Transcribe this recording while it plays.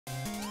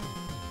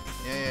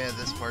Yeah,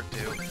 this part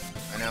too.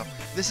 I know.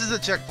 This is a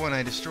checkpoint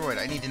I destroyed.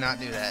 I need to not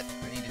do that.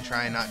 I need to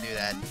try and not do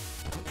that.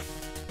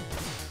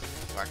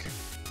 Fuck.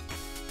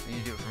 I need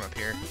to do it from up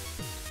here.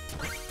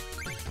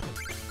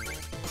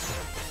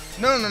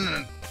 No, no, no,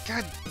 no.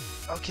 God.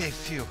 Okay,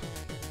 phew.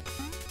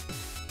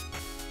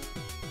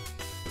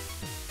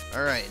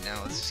 Alright,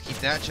 now let's just keep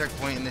that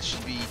checkpoint, and this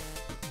should be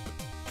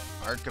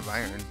Arc of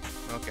Iron.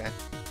 Okay.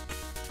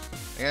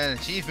 I got an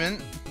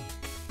achievement.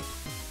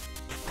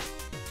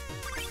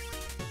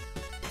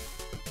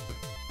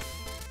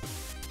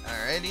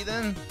 Alrighty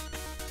then.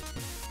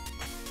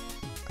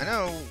 I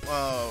know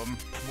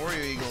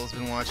Warrior Eagle has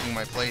been watching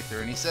my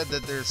playthrough, and he said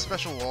that there's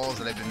special walls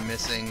that I've been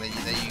missing that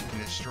you can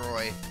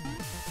destroy.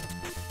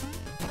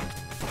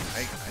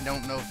 I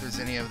don't know if there's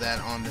any of that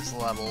on this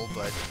level,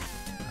 but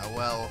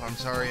well, I'm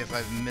sorry if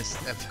I've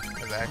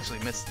actually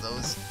missed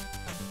those.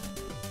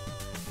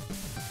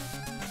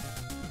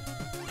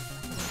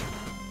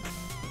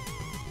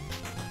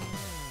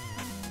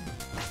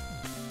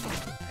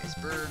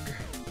 Iceberg.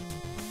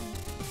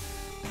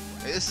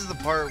 Hey, this is the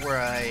part where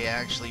I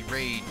actually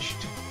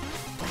raged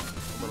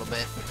a little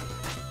bit.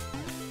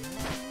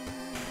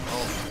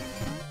 Oh.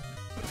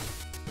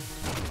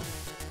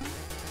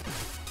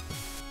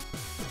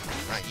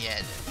 Not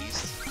yet, at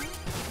least.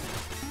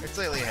 We're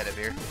slightly ahead of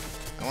here.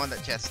 I want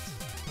that chest.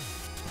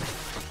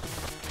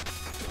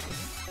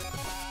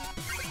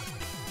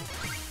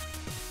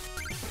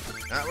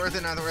 Not worth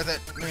it, not worth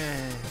it.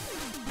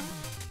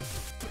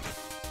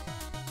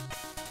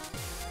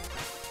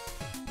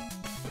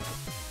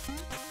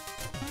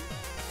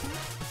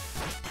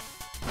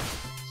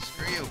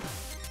 Screw you.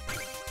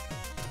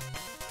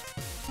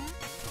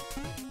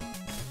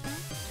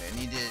 Okay, I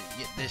need to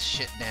get this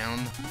shit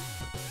down.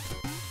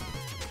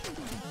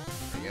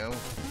 There we go.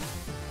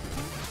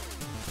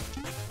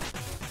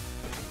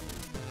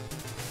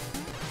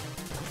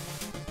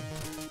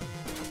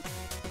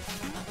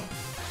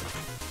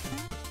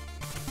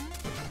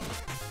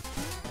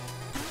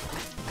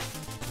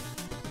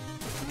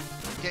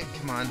 Okay,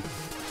 come on.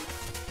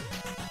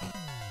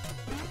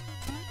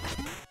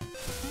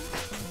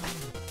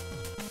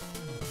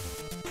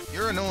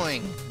 You're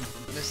annoying,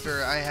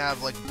 Mr. I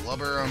have, like,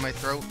 blubber on my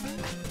throat.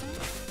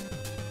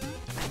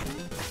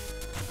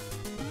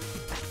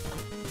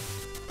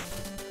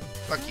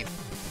 Fuck you.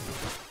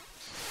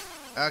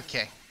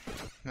 Okay.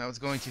 That was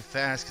going too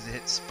fast because it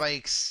hit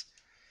spikes.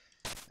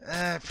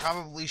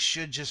 Probably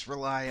should just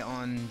rely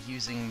on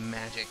using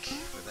magic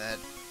for that.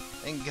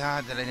 Thank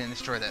God that I didn't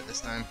destroy that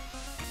this time.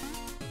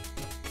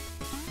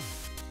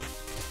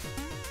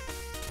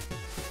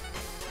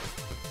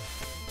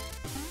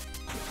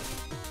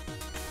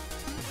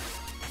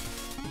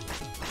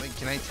 Wait,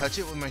 can I touch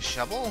it with my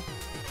shovel?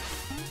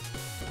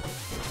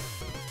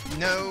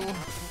 No.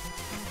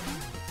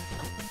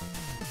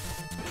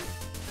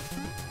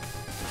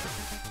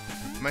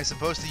 Am I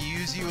supposed to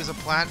use you as a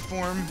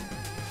platform?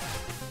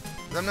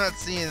 I'm not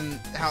seeing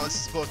how this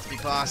is supposed to be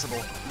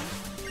possible.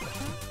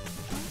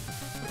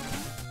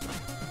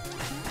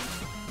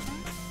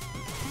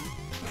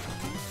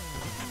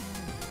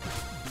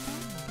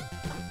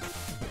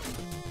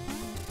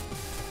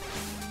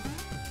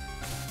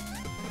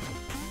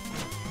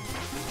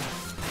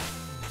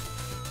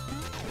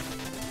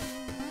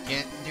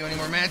 Can't do any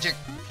more magic.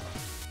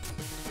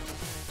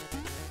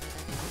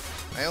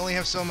 I only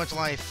have so much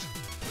life.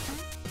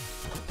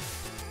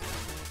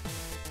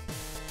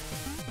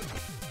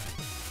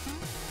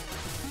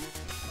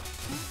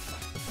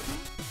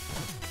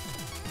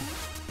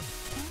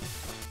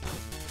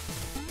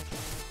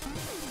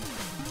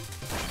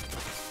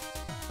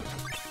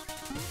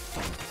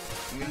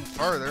 I'm getting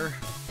farther.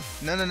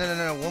 No, no, no, no,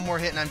 no. One more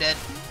hit and I'm dead.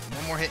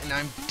 One more hit and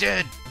I'm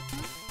dead.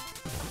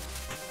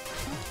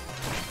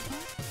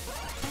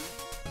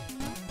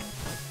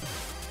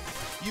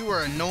 You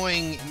are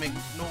annoying,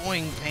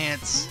 annoying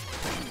pants.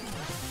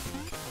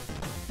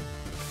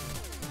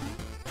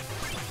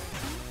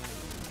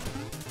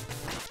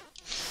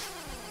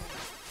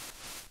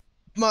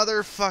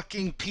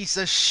 Motherfucking piece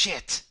of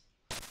shit.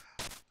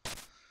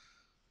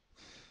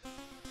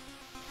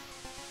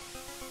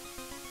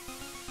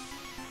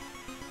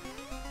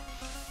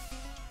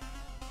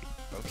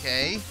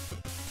 Okay.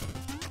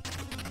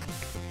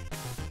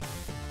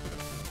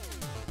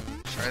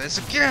 Try this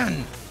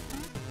again.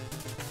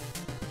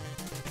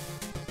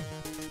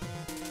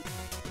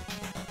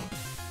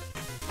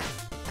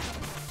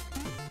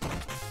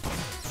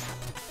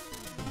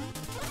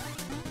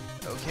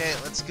 Okay,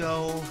 let's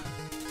go.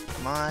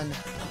 Come on.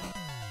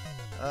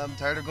 I'm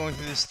tired of going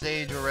through this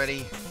stage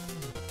already.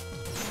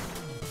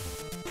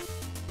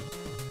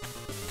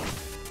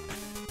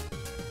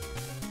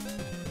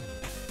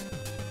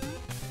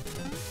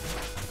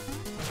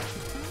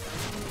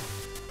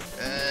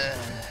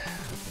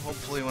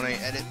 Hopefully when I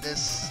edit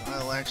this,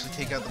 I'll actually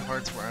take out the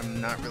parts where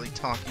I'm not really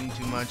talking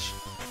too much.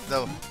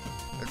 Though,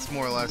 it's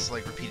more or less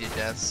like repeated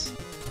deaths.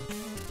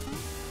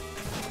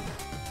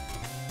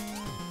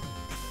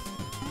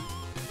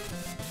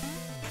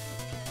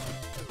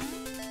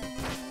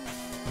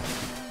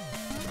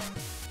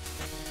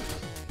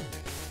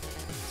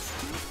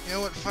 You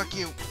know what? Fuck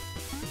you.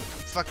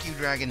 Fuck you,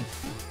 dragon.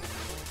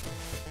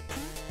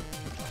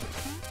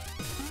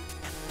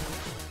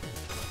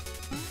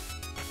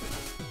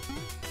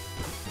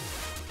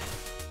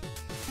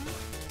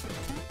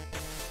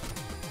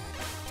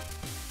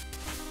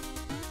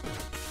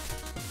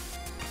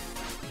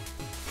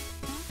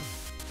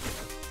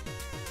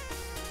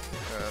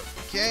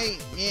 Okay,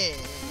 yeah,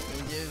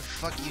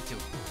 fuck you too.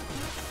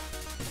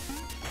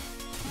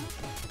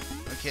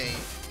 Okay,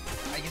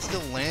 I can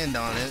still land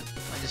on it.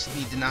 I just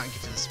need to not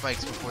get to the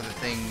spikes before the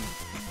thing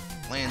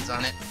lands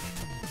on it.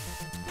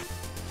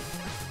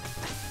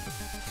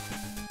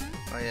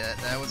 Oh yeah,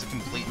 that was a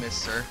complete miss,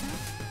 sir.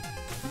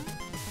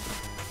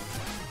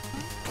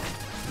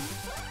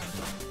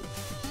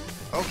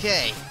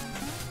 Okay.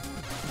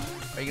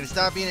 Are you gonna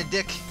stop being a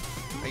dick?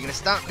 Are you gonna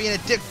stop being a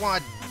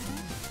dickwad?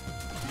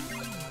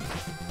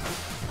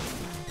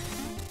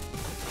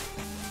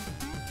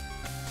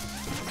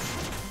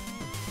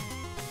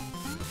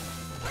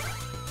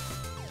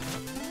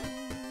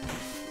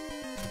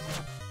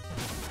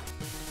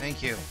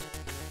 Thank you.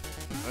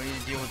 I don't need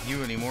to deal with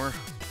you anymore.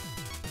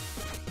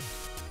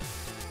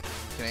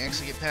 Can I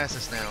actually get past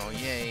this now?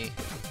 Yay.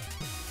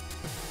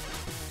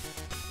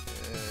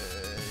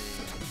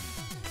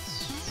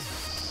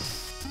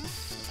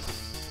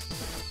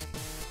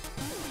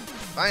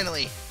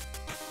 Finally!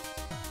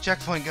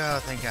 Checkpoint go,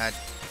 thank God.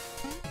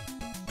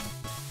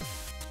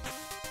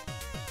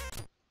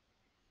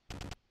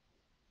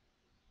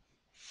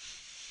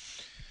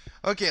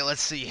 Okay,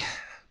 let's see.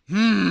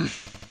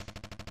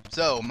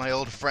 So, my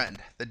old friend,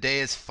 the day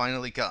has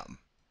finally come.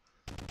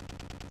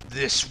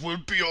 This will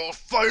be our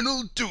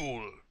final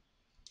duel.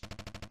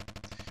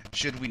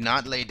 Should we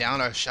not lay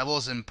down our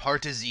shovels and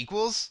part as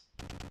equals?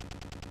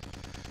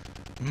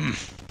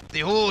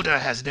 The Order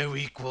has no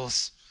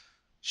equals.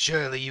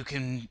 Surely you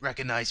can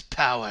recognize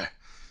power.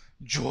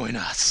 Join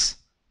us.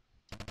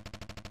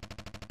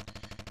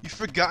 You've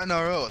forgotten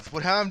our oath.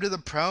 What happened to the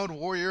proud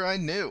warrior I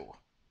knew?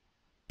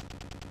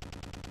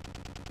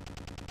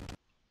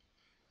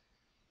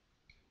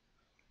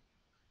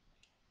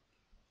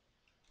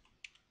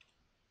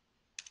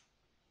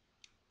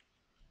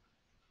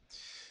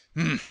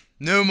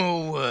 No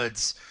more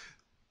words.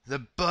 The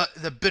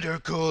bitter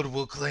cold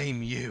will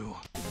claim you.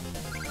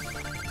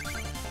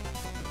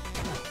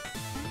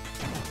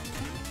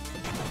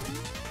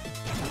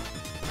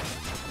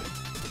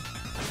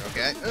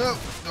 Okay. Oh,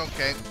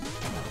 okay.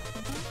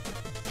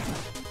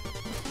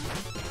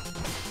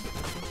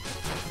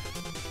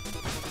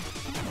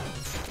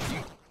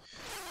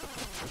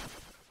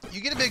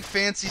 You get a big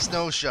fancy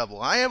snow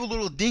shovel. I have a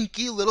little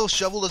dinky little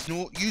shovel that's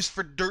used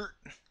for dirt.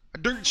 A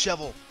dirt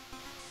shovel.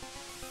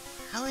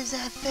 How is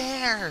that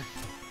fair?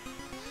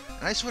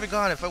 And I swear to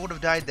God, if I would have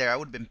died there, I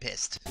would have been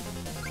pissed.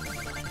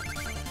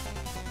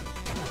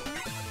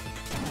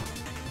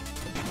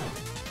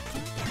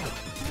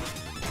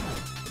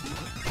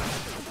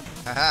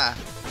 Haha.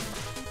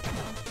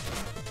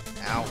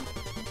 Ow.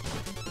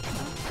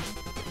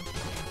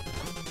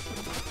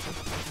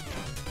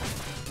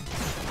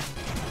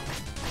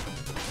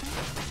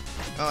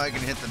 Oh, I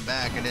can hit them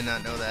back. I did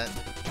not know that.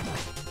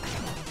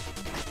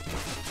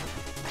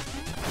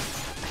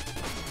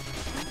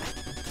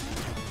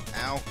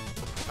 Ow.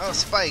 Oh,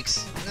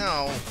 spikes.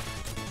 No.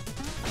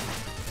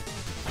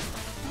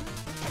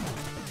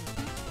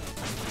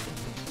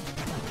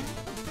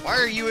 Why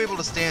are you able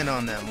to stand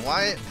on them?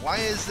 Why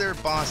is there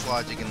boss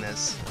logic in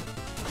this?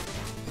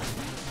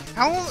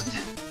 How?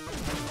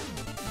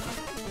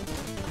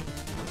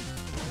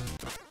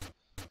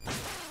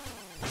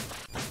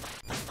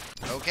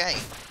 Okay.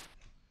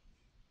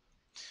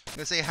 I'm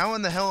gonna say, how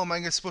in the hell am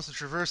I supposed to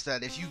traverse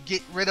that if you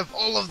get rid of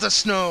all of the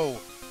snow?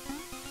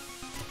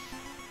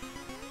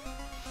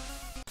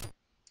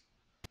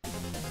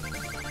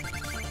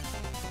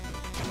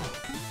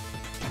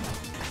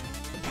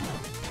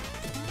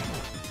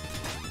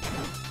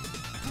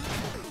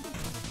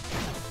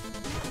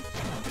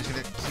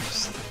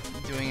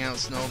 Doing out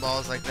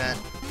snowballs like that.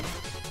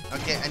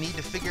 Okay, I need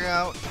to figure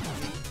out.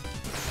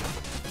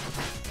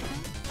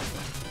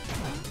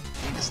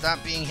 I need to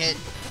stop being hit.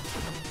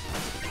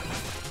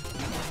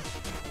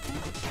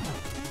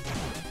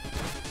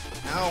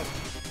 Ow.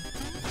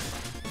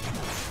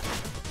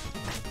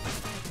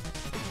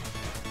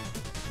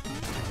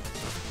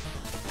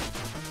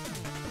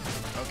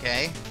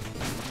 Okay.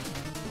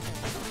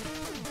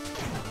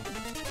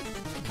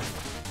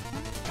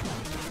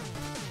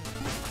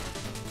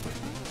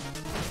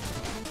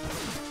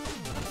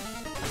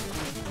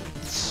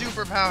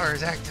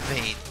 Superpowers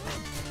activate.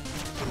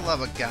 For the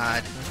love of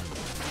God.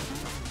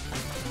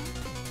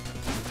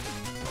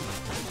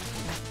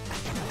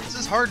 This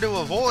is hard to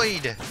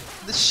avoid.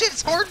 This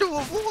shit's hard to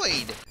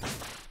avoid.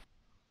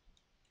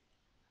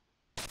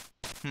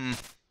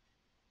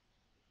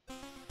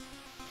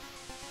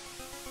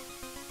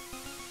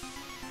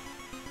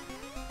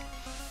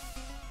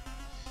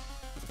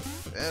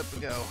 Up we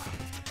go.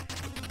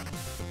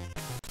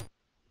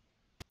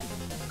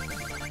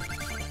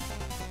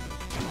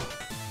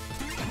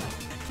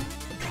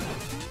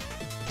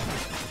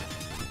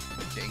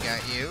 Okay,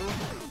 got you.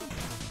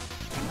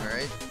 Alright.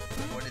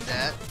 Alright, what did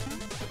that?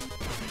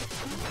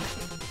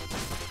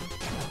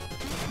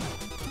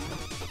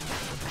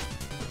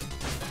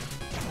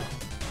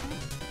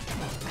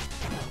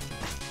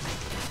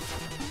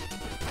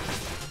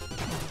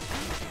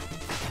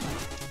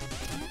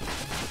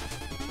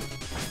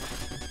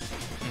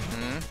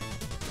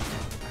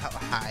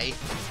 Hi.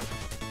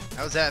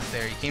 How's that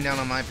fair? You came down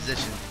on my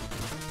position.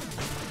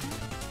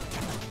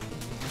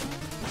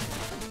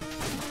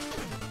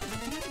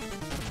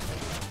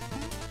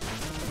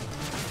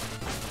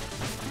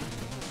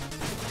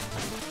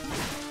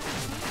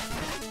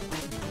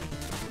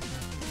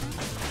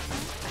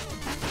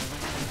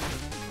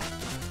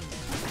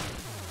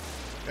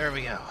 There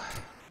we go.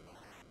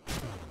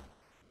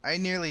 I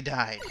nearly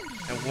died.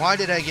 And why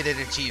did I get an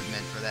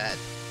achievement for that?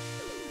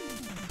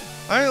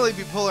 I only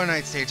beat Polar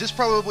Night stage. This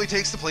probably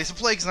takes the place of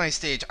Plague's Night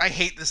stage. I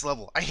hate this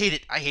level. I hate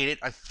it. I hate it.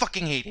 I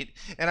fucking hate it.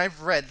 And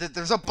I've read that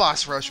there's a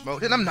boss rush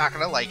mode, and I'm not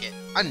gonna like it.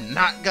 I'm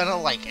not gonna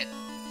like it.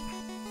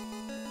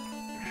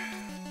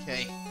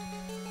 Okay.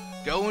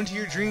 Go into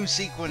your dream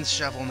sequence,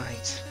 Shovel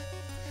Knight.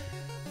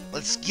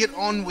 Let's get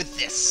on with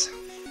this.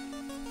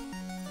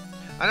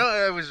 I know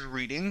I was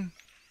reading.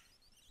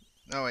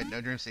 Oh wait, no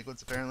dream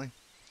sequence apparently.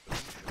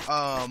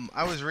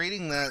 I was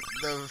reading that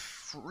the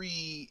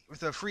free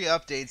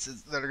updates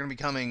that are going to be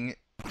coming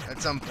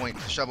at some point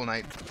for Shovel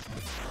Knight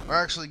are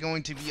actually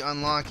going to be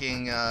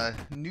unlocking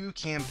new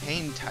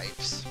campaign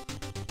types.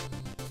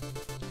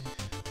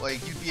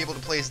 Like, you'd be able to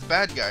play as the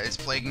bad guys,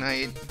 Plague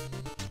Knight.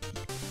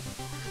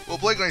 Well,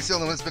 Plague Knight's the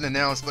only one that's been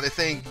announced, but I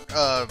think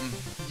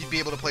you'd be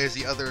able to play as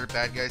the other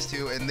bad guys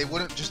too, and they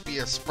wouldn't just be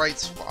a sprite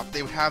swap,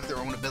 they would have their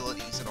own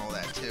abilities and all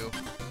that too,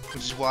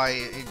 which is why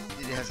it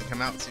hasn't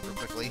come out super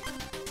quickly.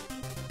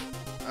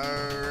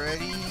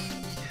 Alrighty.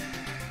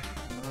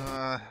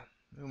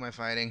 Who am I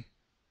fighting?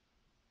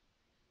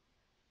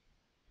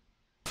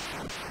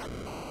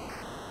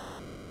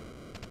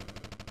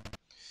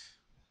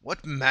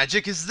 What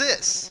magic is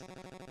this?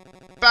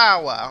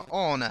 Power,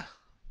 honor,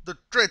 the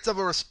traits of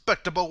a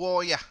respectable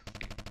warrior.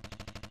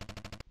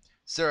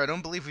 Sir, I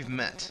don't believe we've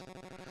met.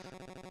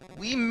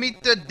 We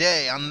meet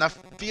today on the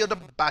field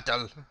of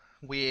battle.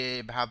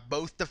 We have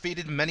both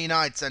defeated many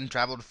knights and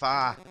traveled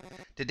far.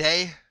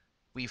 Today,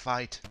 we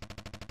fight.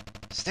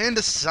 Stand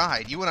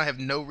aside. You and I have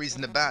no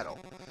reason to battle.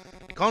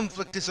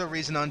 Conflict is a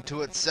reason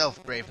unto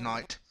itself, brave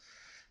knight.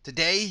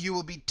 Today you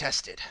will be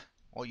tested.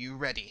 Are you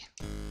ready?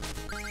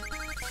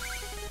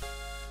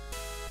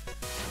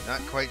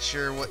 Not quite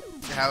sure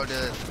how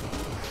to...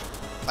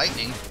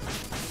 Lightning?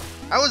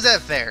 How is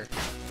that fair?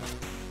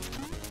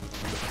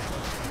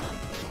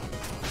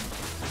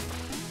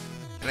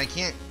 And I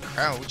can't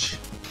crouch.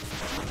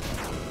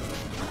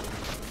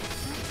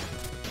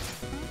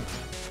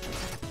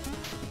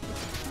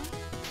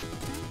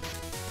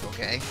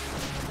 Okay.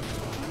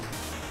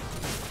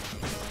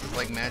 Is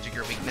like magic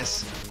or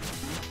weakness?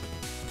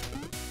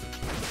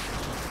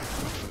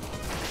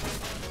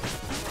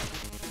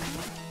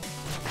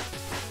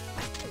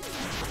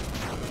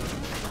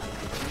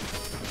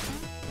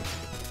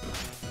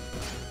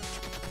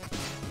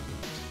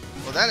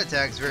 Well, that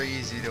attack's very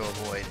easy to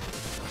avoid.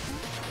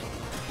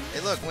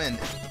 Hey, look, wind.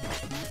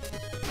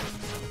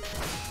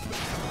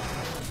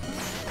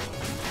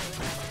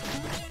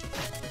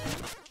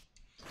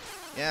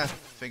 Yeah,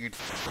 figured.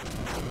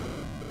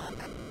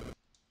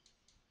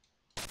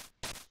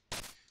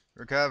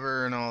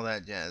 Recover and all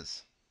that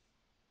jazz.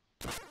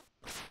 Yeah,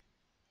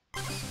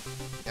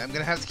 I'm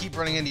gonna have to keep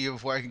running into you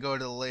before I can go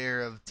to the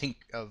layer of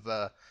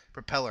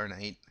Propeller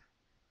Knight.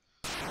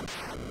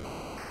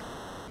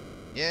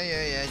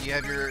 Yeah, you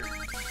have your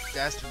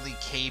dastardly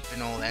cape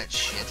and all that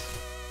shit.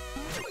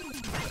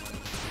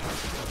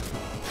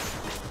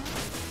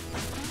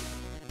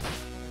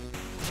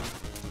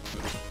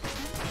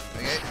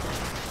 Okay.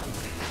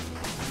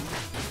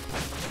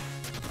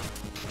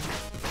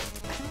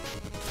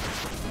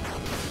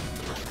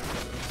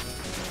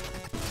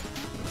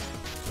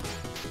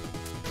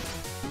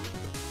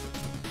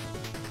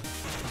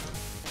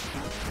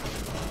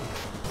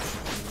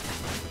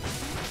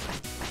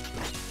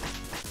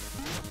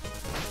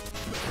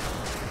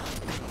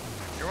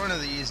 You're one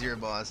of the easier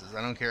bosses.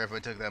 I don't care if I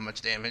took that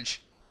much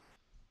damage.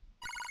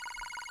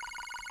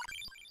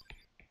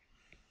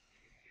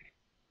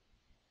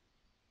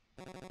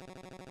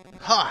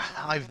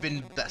 Ha! I've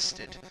been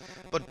bested.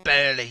 But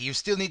barely. You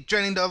still need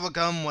training to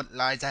overcome what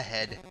lies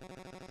ahead.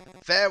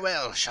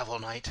 Farewell, Shovel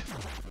Knight.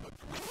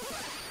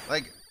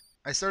 Like,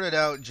 I started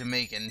out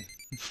Jamaican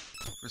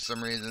for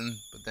some reason,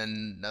 but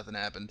then nothing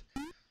happened.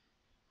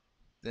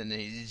 Then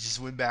he just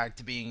went back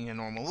to being a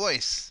normal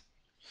voice.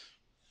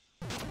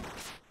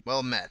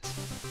 Well met.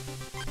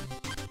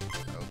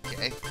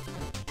 Okay.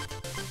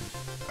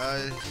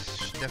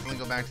 Should definitely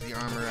go back to the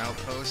armor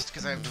outpost,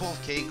 because I have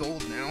 12k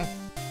gold now.